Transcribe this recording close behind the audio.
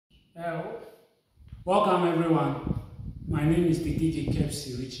Hello. Welcome everyone. My name is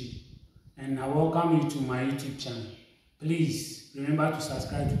Richie and I welcome you to my YouTube channel. Please remember to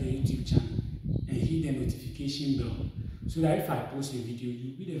subscribe to the YouTube channel and hit the notification bell so that if I post a video,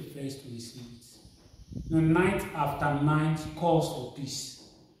 you'll be the first to receive it. Now, night after night calls for peace,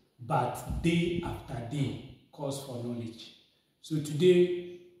 but day after day calls for knowledge. So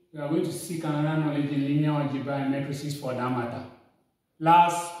today we are going to seek another knowledge in linear algebra and matrices for that matter.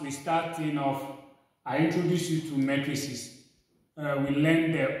 Last, we started off, I introduced you to matrices. We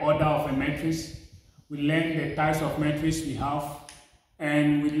learned the order of a matrix, we learned the types of matrices we have,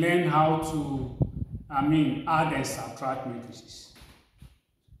 and we learned how to, add and subtract matrices.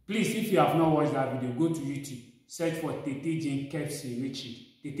 Please, if you have not watched that video, go to YouTube, search for Richie.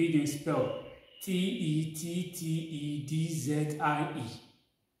 Tetejin spelled T-E-T-T-E-D-Z-I-E.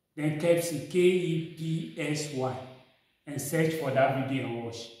 Then Kepsi, K-E-P-S-Y. And search for that video and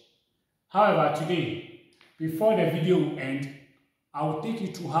watch. However, today, before the video will end, I will take you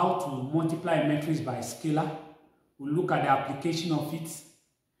to how to multiply a matrix by scalar. We'll look at the application of it.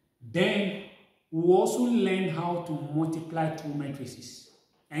 Then we'll also learn how to multiply two matrices.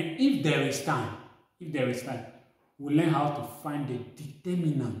 And if there is time, we'll learn how to find the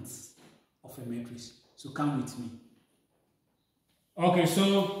determinants of a matrix. So come with me. Okay,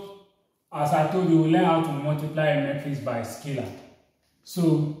 so as I told you, we'll learn how to multiply a matrix by scalar.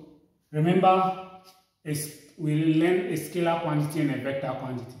 So remember, we'll learn a scalar quantity and a vector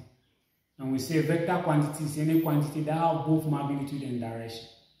quantity. And we say vector quantity is any quantity that has both magnitude and direction.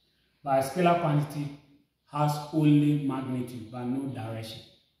 But a scalar quantity has only magnitude but no direction.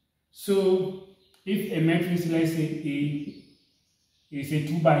 So if a matrix, let's say A, is a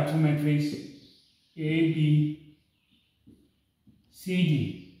 2 by 2 matrix, A, B, C,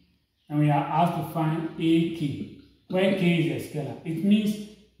 D, and we are asked to find AK, where K is a scalar. It means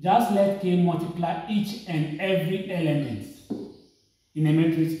just let K multiply each and every element in a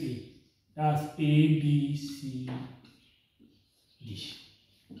matrix A. That's A, B, C, D.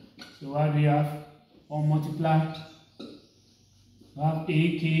 So what do we have? All multiply. We have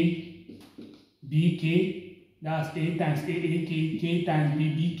AK, BK, that's A times AAK, K times B,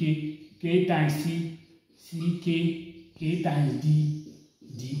 BK, K times C, CK, K times D,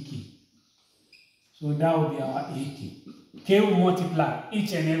 DK. So that will be our AK. K will multiply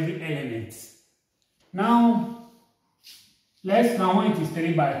each and every element. Now when it is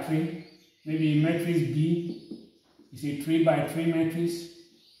 3 by 3, maybe matrix B is a 3 by 3 matrix,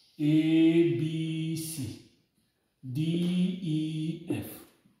 A, B, C, D, E, F,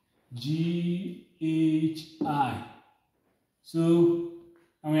 G, H, I. So,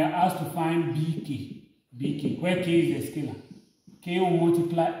 and we are asked to find BK, where K is a scalar. K will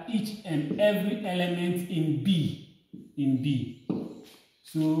multiply each and every element in B.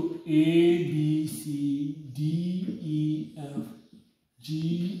 So A, B, C, D, E, F,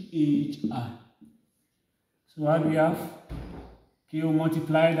 G, H, I. So what do we have? K will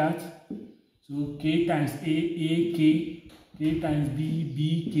multiply that. So K times A, K, K times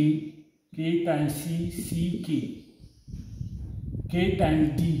B, K, K times C, CK, K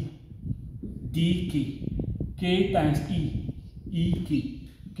times D, DK, K times EK,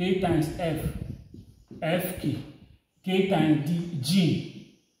 K times F, FK, K times D,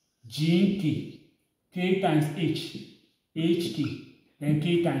 GK, K times H, HK, then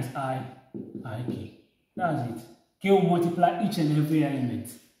K times IK. That's it. K will multiply each and every element.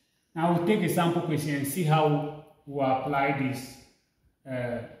 Now we'll take a sample question and see how we'll apply this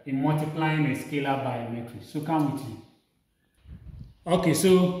in multiplying a scalar by a matrix. So come with me. Okay,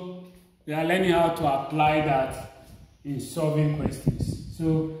 so we are learning how to apply that in solving questions.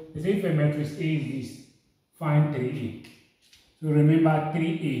 So if a matrix A is this, find 3A. So remember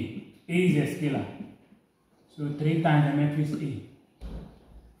 3A. A is a scalar. So 3 times the matrix A.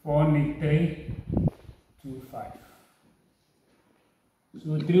 4 make 3, 2, 5.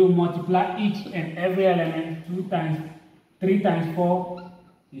 So 3 will multiply each and every element. 3 times 4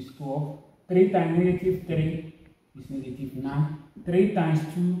 is 4. 3 times negative 3 is negative 9. 3 times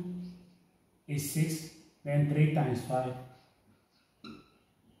 2 is 6. Then 3 times 5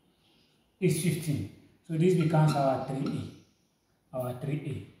 is 15. So this becomes our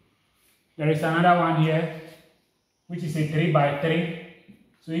 3A. There is another one here, which is a 3 by 3.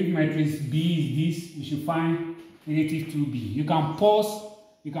 So if matrix B is this, we should find negative 2B. You can pause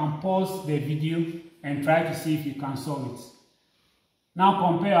the video and try to see if you can solve it. Now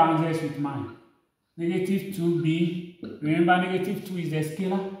compare your answers with mine. Negative 2B. Remember, negative 2 is the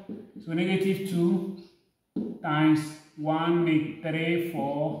scalar. So negative 2 times 1 make 3,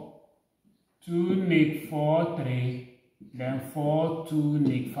 4, 2 make 4, 3, then 4, 2,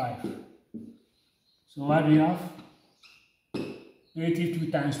 negative 5. So what do we have? Negative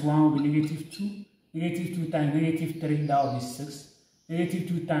 2 times 1 will be negative 2. Negative 2 times negative 3, that will be 6. Negative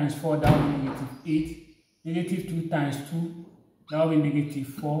 2 times 4, that will be negative 8. Negative 2 times 2, that will be negative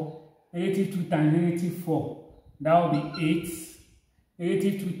 4. Negative 2 times negative 4, that will be 8.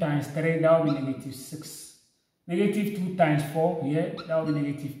 Negative 2 times 3, that will be negative 6. Negative 2 times 4, here, that will be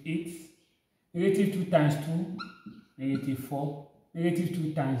negative 8. Negative 2 times 2, negative 4. Negative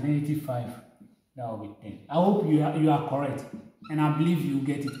 2 times negative 5, that will be 10. I hope you are correct, and I believe you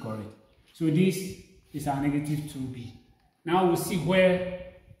get it correct. So this is our negative 2b. Now we'll see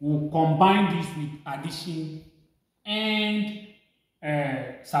where we'll combine this with addition and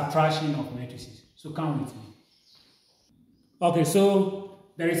subtraction of matrices. So come with me. Okay,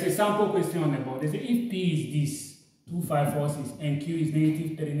 so there is a sample question on the board. They say if P is this, 2, 5, 4, 6, and Q is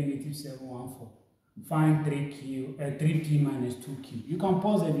negative 3, negative 7, 1, 4, find 3P minus 2Q. You can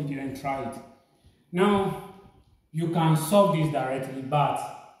pause the video and try it. Now, you can solve this directly, but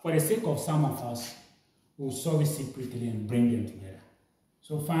for the sake of some of us, we'll solve it separately and bring them together.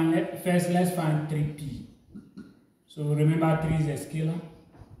 So first, let's find 3P. So remember 3 is a scalar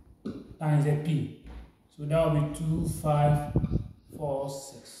times a P. So that will be 2, 5, 4,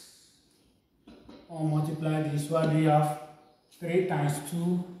 6. I'll multiply this. What do we have? 3 times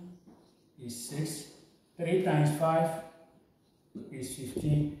 2 is 6. 3 times 5 is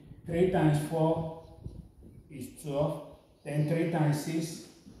 15. 3 times 4 is 12. Then 3 times 6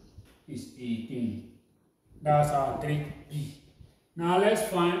 is 18. That's our 3P. Now let's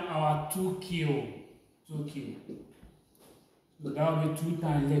find our 2Q. 2Q. So that will be 2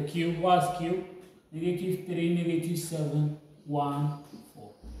 times the Q. What's Q? Negative 3, negative 7, 1,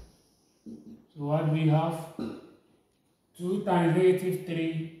 4. So what do we have? 2 times negative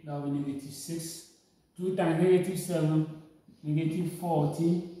 3, that will be negative 6. 2 times negative 7, negative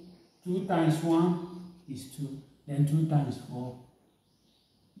 14. 2 times 1 is 2. Then 2 times 4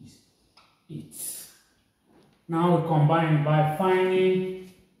 is 8. Now we combine by finding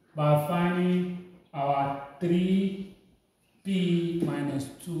our 3P minus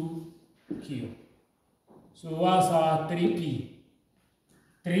 2Q. So what's our 3P?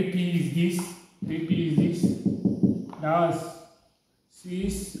 3P is this. 3P is this. That's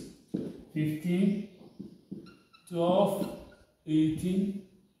 6, 15, 12, 18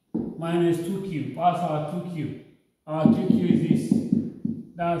 minus 2Q. What's our 2Q? Our 2Q is this.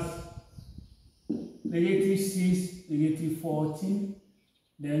 That's negative 6, negative 14,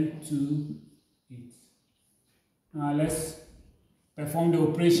 then 2, 8. Now let's perform the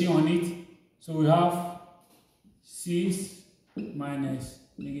operation on it. So we have 6 minus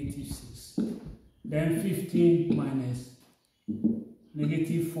negative 6. Then 15 minus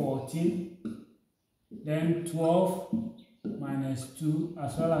negative 14. Then 12 minus 2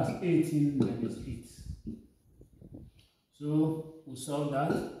 as well as 18 minus 8. So we'll solve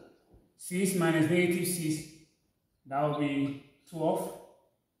that. 6 minus negative 6, that will be 12.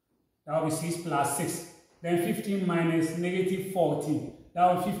 That will be 6 plus 6. Then 15 minus negative 14,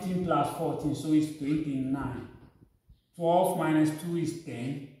 that will be 15 plus 14, so it's 29. 12 minus 2 is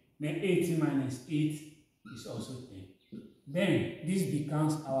 10. Then 18 minus 8 is also 10. Then this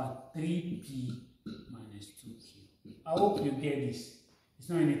becomes our 3P minus 2Q. I hope you get this. It's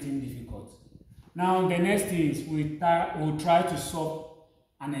not anything difficult. Now the next thing is we'll try to solve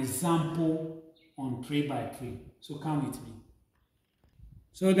an example on 3 by 3. So come with me.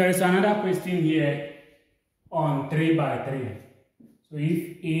 So there is another question here on 3 by 3. So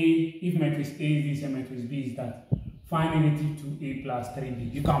if matrix A is this and matrix B is that, find negative 2A plus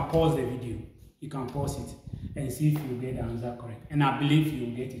 3B. You can pause the video. You can pause it and see if you get the answer correct. And I believe you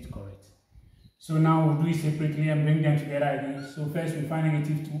will get it correct. So now we'll do it separately and bring them together again. So first we find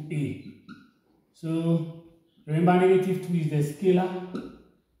negative 2A. So remember negative 2 is the scalar.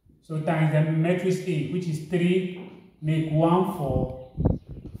 So times the matrix A, which is 3, make 1, 4,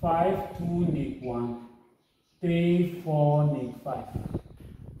 5, 2, make 1, 3, 4, make 5.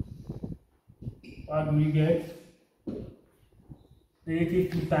 What do we get?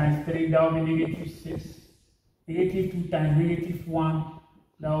 Negative 2 times 3, that will be negative 6. Negative 2 times negative 1,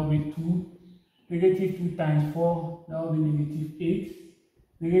 that will be 2. Negative 2 times 4, that will be negative 8.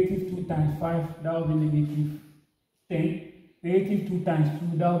 Negative 2 times 5, that will be negative 10. Negative 2 times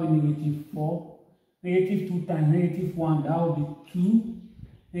 2, that will be negative 4. Negative 2 times negative 1, that will be 2.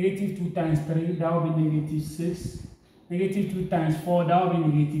 Negative 2 times 3, that will be negative 6. Negative 2 times 4, that will be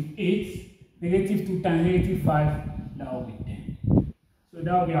negative 8. Negative 2 times negative 5, that will be 10. So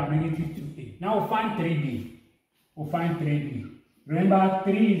that will be our negative 2a. Now we'll find 3b. We'll find 3b. Remember,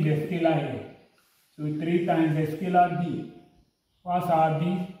 3 is the scalar here. So 3 times the scalar b. What's our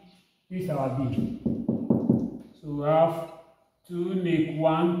b? This is our b. So we have 2 neg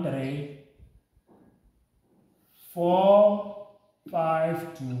 1 3 4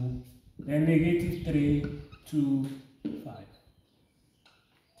 5 2 then negative 3 2 5.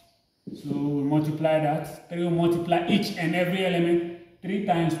 So we multiply that. 3 will multiply each and every element. 3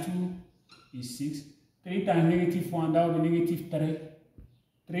 times 2 is 6. 3 times negative 1, that will be negative 3.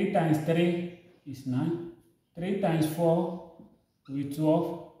 3 times 3 is 9. 3 times 4 will be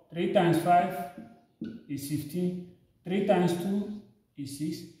 12. 3 times 5 is 15. 3 times 2 is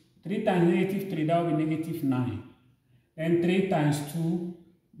 6. 3 times negative 3, that will be negative 9. Then 3 times 2,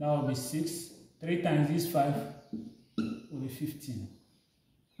 that will be 6. 3 times this 5 will be 15.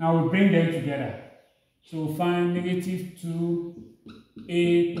 Now we bring them together. So find negative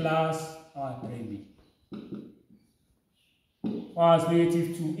 2a plus our 3b. What's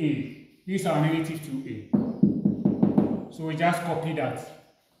negative 2a? This is our negative 2a. So we just copy that.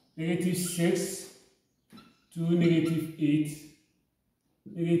 Negative 6, 2 negative 8,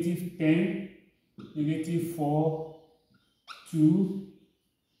 negative 10, negative 4, 2.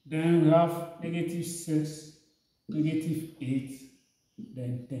 Then we have negative 6, negative 8,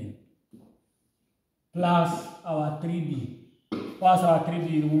 then 10. Plus our 3b. What's our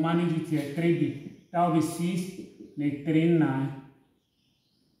 3b? We'll manage it here. 3b. That will be 6, make 3, 9,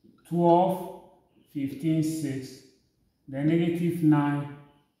 12, 15, 6. Then negative 9,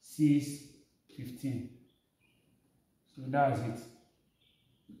 6, 15. So that's it.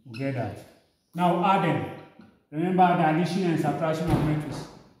 We get that. Now add them. Remember the addition and subtraction of matrices.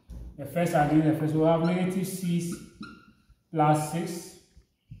 The first against the first, we have negative 6 plus 6,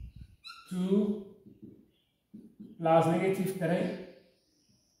 2 plus negative 3,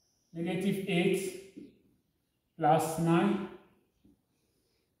 negative 8 plus 9.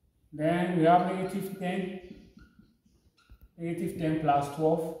 Then we have negative 10 plus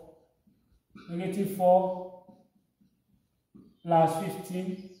 12, negative 4 plus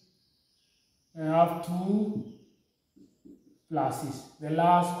 15. We have 2 plus 6. The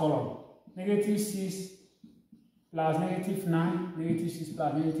last column, negative 6 plus negative 9, negative 6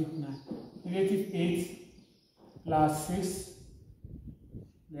 plus negative 9, negative 8 plus 6,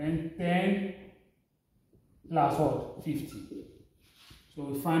 then 10 plus what? 50. So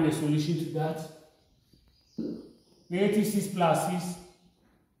we find a solution to that. Negative 6 plus 6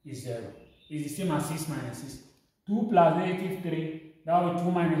 is 0. It's the same as 6 minus 6. 2 plus negative 3, that will be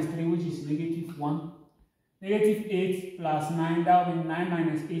 2 minus 3, which is negative 1. Negative 8 plus 9, that will be 9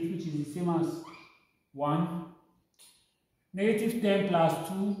 minus 8, which is the same as 1. Negative 10 plus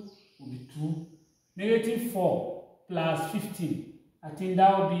 2 will be 2. Negative 4 plus 15, I think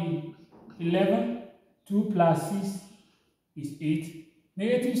that will be 11. 2 plus 6 is 8.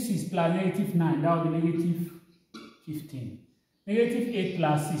 Negative 6 plus negative 9, that will be negative 15. Negative 8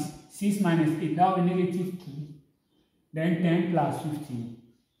 plus 6, 6 minus 8, that will be negative 2. Then 10 plus 15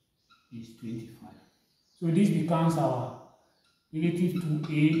 is 25. So this becomes our negative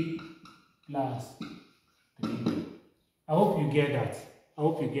 2a plus 3b. I hope you get that. I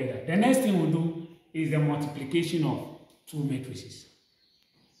hope you get that. The next thing we'll do is the multiplication of two matrices.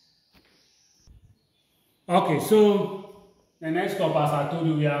 Okay, so the next step, as I told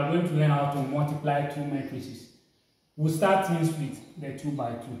you, we are going to learn how to multiply two matrices. We'll start things with the 2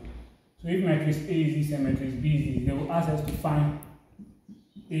 by 2. So if matrix A is this and matrix B is this, they will ask us to find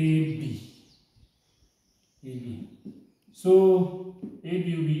AB. AB. So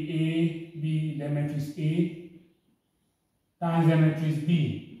AB will be A, B, the matrix A, times the matrix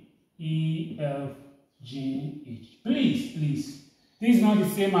B, E, F, G, H. Please, this is not the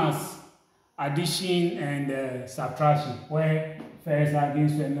same as addition and subtraction, where first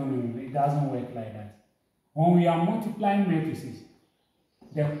against first. No, it doesn't work like that. When we are multiplying matrices,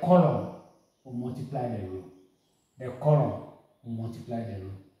 the column will multiply the row. The column will multiply the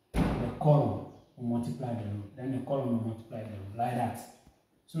row. The column will multiply the row. Then the column will multiply the row, like that.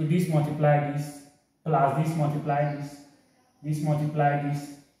 So this multiply this, plus this multiply this multiply this,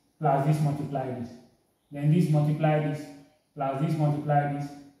 plus this multiply this. Then this multiply this, plus this multiply this,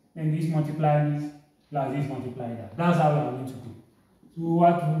 then this multiply this, plus this multiply that. That's how we are going to do. So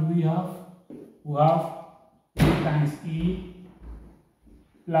what will we have? We have A times E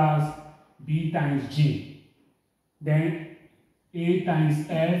plus B times G. Then A times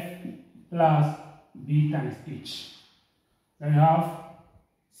F plus B times H. Then we have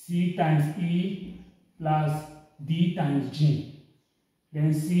C times E plus D times G.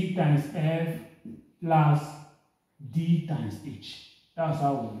 Then C times F plus D times H. That's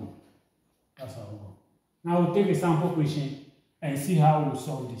how we go. That's how we go. Now we'll take a sample question and see how we'll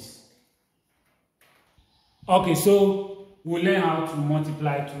solve this. Okay, so we'll learn how to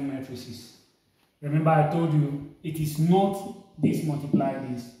multiply two matrices. Remember I told you it is not this multiply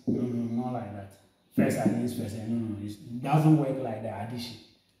this. No, not like that. First against first. No, it doesn't work like that, addition.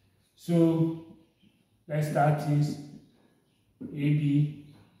 So let's start this. AB.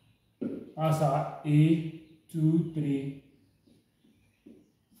 That's our A, 2, 3,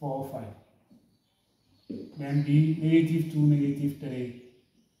 4, 5. Then B, negative 2, negative 3,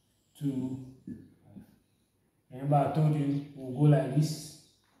 2, 5. Remember I told you we'll go like this,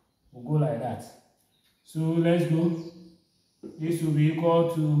 we'll go like that. So let's go. This will be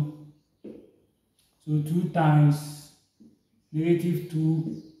equal to 2 times negative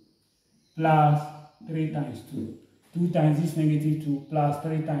 2 plus 3 times 2. 2 times this negative 2 plus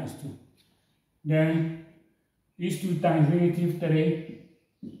 3 times 2. Then this 2 times negative 3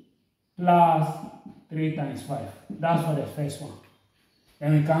 plus 3 times 5. That's for the first one.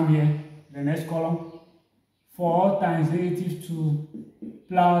 Then we come here, the next column. 4 times negative 2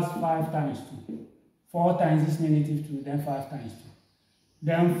 plus 5 times 2. 4 times this negative 2, then 5 times 2.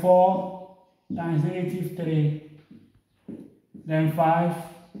 Then 4 times negative 3, then 5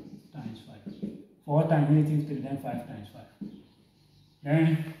 times 5. 4 times negative 3, then 5 times 5.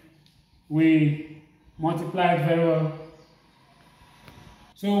 Then we multiply it very well.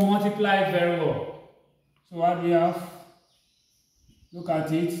 So multiply it very well. So what do we have? Look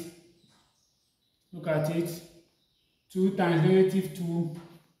at it. Look at it. 2 times negative 2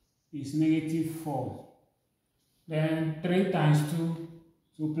 is negative 4. Then 3 times 2,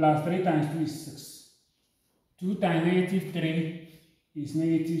 so plus 3 times 2 is 6. 2 times negative 3 is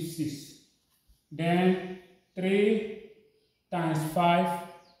negative 6. Then 3 times 5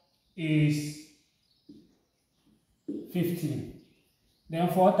 is 15. Then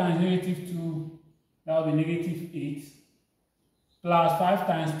 4 times negative 2, that will be negative 8. Plus 5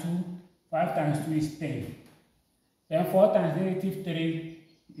 times 2, 5 times 2 is 10. Then 4 times negative 3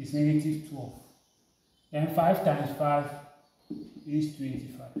 is negative 12. Then 5 times 5 is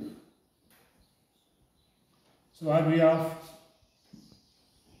 25. So what do we have?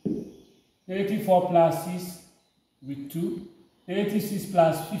 Negative 4 plus 6 with 2. Negative 6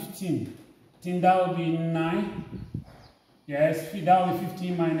 plus 15. I think that will be 9. Yes, that will be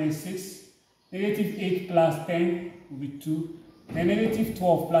 15 minus 6. Negative 8 plus 10 with 2. Then negative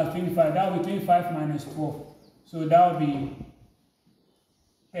 12 plus 25. That will be 25 minus 12. So that will be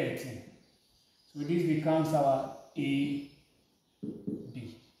 13. So this becomes our A,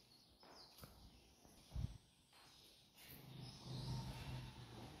 B.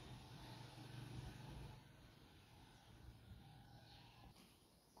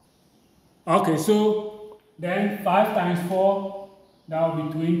 Okay, so then 5 times 4, that will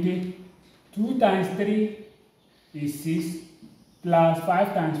be 20. 2 times 3 is 6. Plus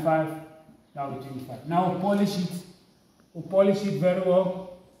 5 times 5, that will be 25. Now we'll polish it. We'll polish it very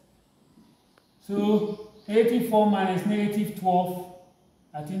well. So negative 4 minus negative 12,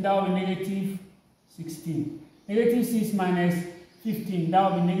 I think that will be negative 16. Negative 6 minus 15,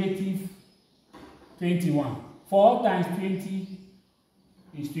 that will be negative 21. 4 times 20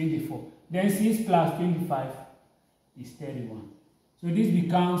 is 24. Then 6 plus 25 is 31. So this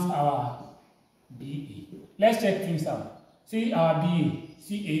becomes our BA. Let's check things out. See our BA,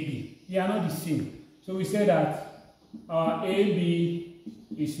 CAB. They are not the same. So we say that our AB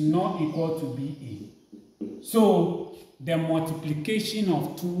is not equal to BA. So the multiplication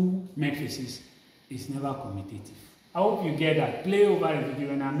of two matrices is never commutative. I hope you get that. Play over the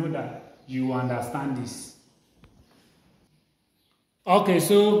video and I know that you understand this. Okay,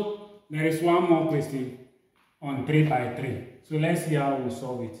 so there is one more question on 3 by 3. So let's see how we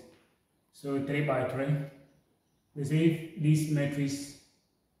solve it. So 3 by 3. We say if this matrix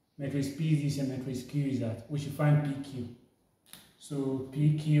P is this and matrix Q is that, we should find PQ. So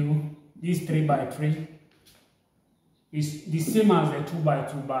PQ, this 3 by 3 is the same as the 2 by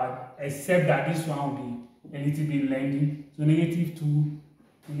 2, but except that this one will be a little bit lengthy. So negative 2,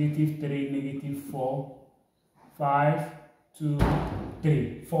 negative 3, negative 4, 5, 2,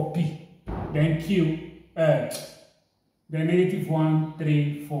 3 for P. Then Q, then negative 1,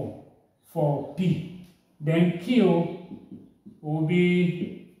 3, 4 for P. Then Q will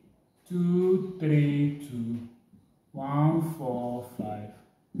be 2, 3, 2, 1, 4, 5,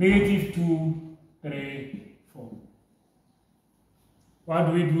 negative 2, 3, 4. What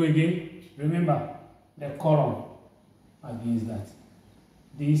do we do again? Remember, the column against that.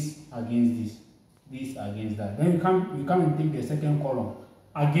 This against this. This against that. Then we come and take the second column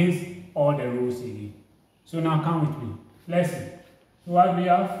against all the rows again. So now come with me. Let's see. So what do we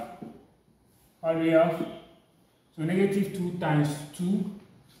have? What do we have? So negative 2 times 2,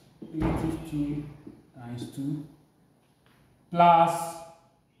 negative 2 times 2 plus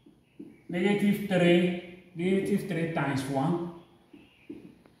negative 3 times 1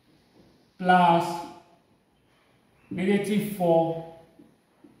 plus negative 4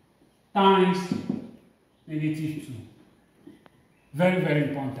 times negative 2. Very, very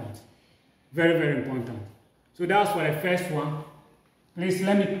important. Very, very important. So that's for the first one. Please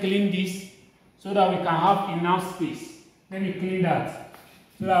let me clean this so that we can have enough space. Let me clean that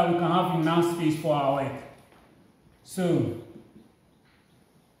so that we can have enough space for our work. So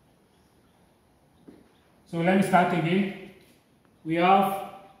let me start again. We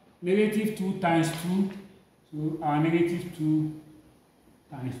have negative 2 times 2. So our negative 2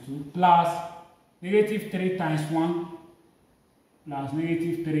 times 2 plus negative 3 times 1 plus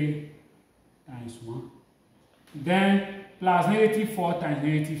negative 3 times 1. Then plus negative 4 times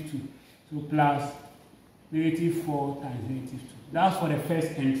negative 2. So plus negative 4 times negative 2. That's for the first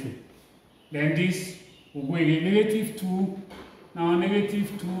entry. Then this will go again. Negative 2. Now negative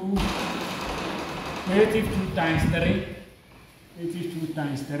 2 times 3. Negative 2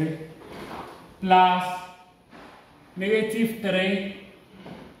 times 3 plus negative 3.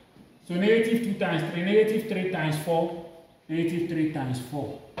 So negative 2 times 3, negative 3 times 4, negative 3 times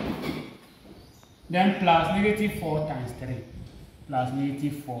 4. Then plus negative 4 times 3, plus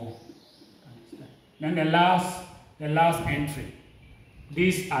negative 4 times 3. Then the last entry,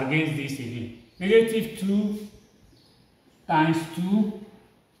 this against this again. Negative 2 times 2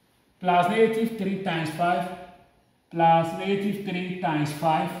 plus negative 3 times 5 plus negative 3 times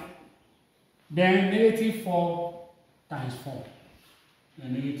 5. Then negative 4 times 4.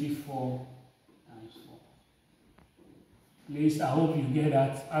 Then negative 4 times 4. Please, I hope you get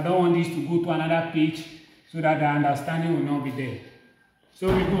that. I don't want this to go to another page so that the understanding will not be there. So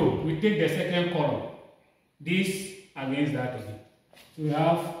we go. We take the second column. This against that again. So we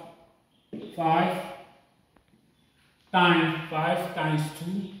have 5 times 2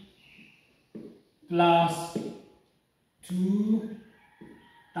 plus 2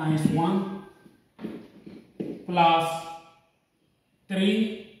 times 1 plus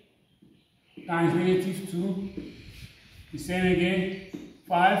 3 times negative 2. The same again.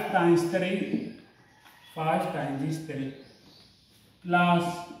 5 times 3. 5 times this 3. Plus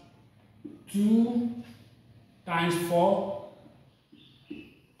 2 times 4.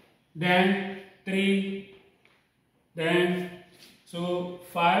 Then 3. Then, so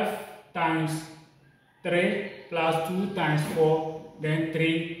 5 times 3 plus 2 times 4. Then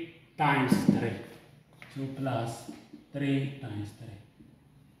 3 times 3. So plus 3 times 3.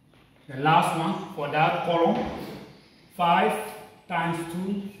 The last one for that column, 5 times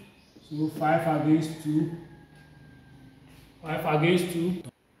 2, so 5 against 2, 5 against 2.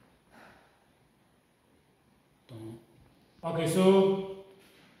 Okay, so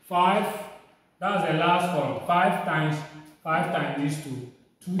 5, that's the last column, 5 times these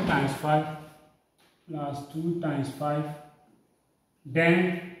 2 times 5, plus 2 times 5,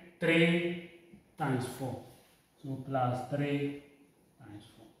 then 3 times 4, so plus 3 times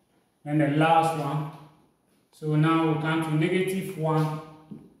 4. Then the last one, so now we come to negative 1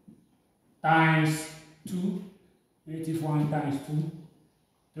 times 2, negative 1 times 2,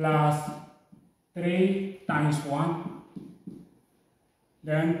 plus 3 times 1,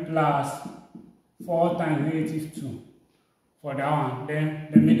 then plus 4 times negative 2 for that one. Then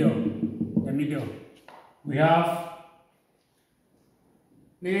the middle, we have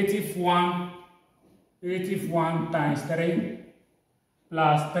negative 1 times 3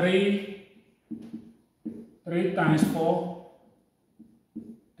 plus 3 times 4,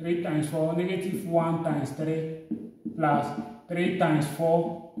 3 times 4, negative 1 times 3 plus 3 times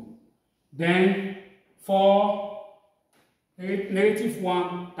 4, then 4, negative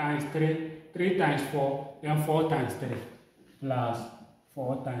 1 times 3, 3 times 4, then 4 times 3 plus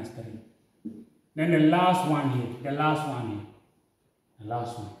 4 times 3. Then the last one here,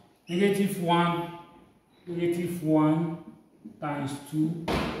 negative 1 times 2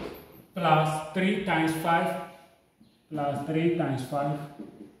 plus 3 times 5 plus 3 times 5,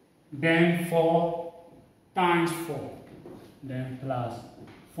 then 4 times 4, then plus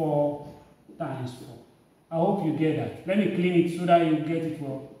 4 times 4. I hope you get that. Let me clean it so that you get it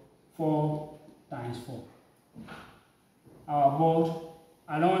for 4 times 4. Our board,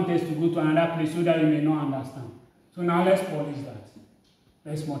 I don't want us to go to another place so that you may not understand. So now let's polish that.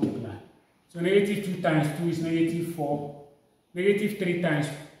 Let's multiply. So negative 2 times 2 is negative 4. Negative 3 times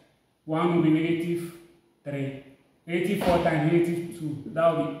 1 will be negative 3. Negative 4 times negative 2,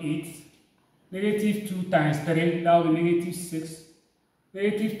 that will be 8. Negative 2 times 3, that will be negative 6.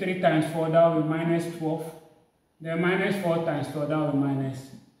 Negative 3 times 4, that will be minus 12. Then minus 4 times 4, that will be minus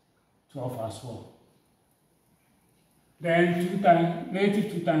 12 as well. Then 2 times,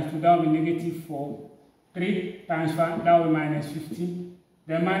 negative 2 times 2, that will be negative 4. 3 times 5, that will be minus 15.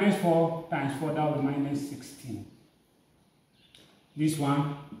 Then minus 4 times 4, that will be minus 16. This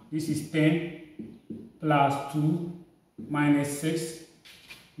one, this is 10 plus 2 minus 6.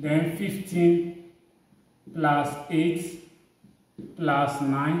 Then 15 plus 8 plus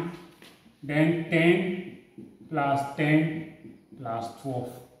 9. Then 10 plus 10 plus 12.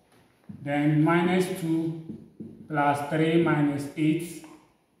 Then minus 2 plus 3 minus 8.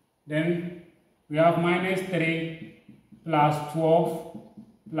 Then we have minus 3 plus 12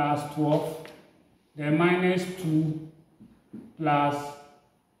 plus 12. Then minus 2 plus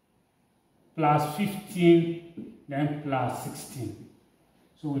 15, then plus 16.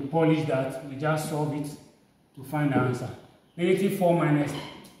 So we polish that, we just solve it to find the answer. Negative 4 minus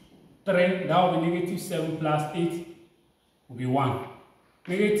 3, that will be negative 7 plus 8 will be 1.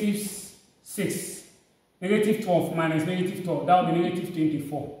 Negative 6, negative 12 minus negative 12, that will be negative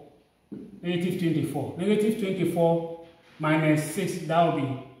 24. Negative 24. Negative 24 minus 6, that will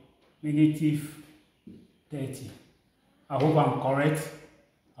be negative 30. I hope I'm correct.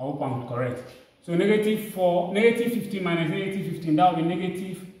 I hope I'm correct. So negative 15 minus negative 15, that will be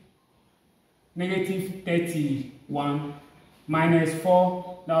negative 31 minus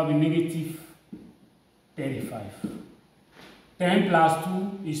 4, that will be negative 35. 10 plus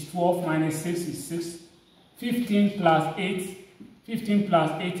 2 is 12 minus 6 is 6. 15 plus 8, 15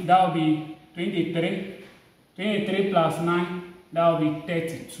 plus 8, that will be 23. 23 plus 9, that will be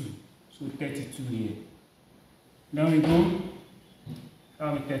 32. So 32 here. Then we go,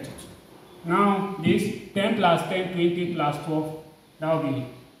 that will be 32. Now this 10 plus 10, 20 plus 12, that will be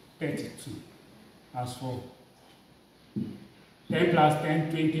 32 as well. 10 plus 10,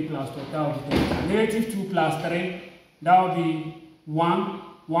 20 plus 12, that will be 32. Negative 2 plus 3, that will be 1.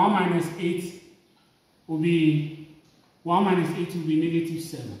 1 minus 8 will be, 1 minus 8 will be negative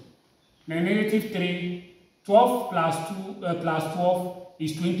 7. Then negative 3, 12 plus 2 plus 12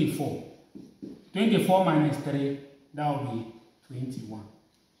 is 24. 24 minus 3, that will be 21.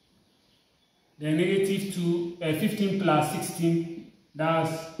 Then negative 15 plus 16,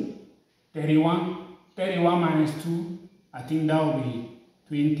 that's 31. 31 minus 2, I think that will be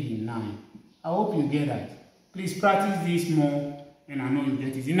 29. I hope you get that. Please practice this more and I know you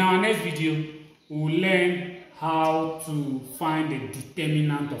get it. In our next video, we will learn how to find the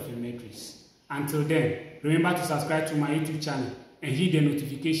determinant of a matrix. Until then, remember to subscribe to my YouTube channel and hit the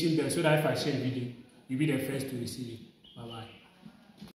notification bell so that if I share a video, you'll be the first to receive it.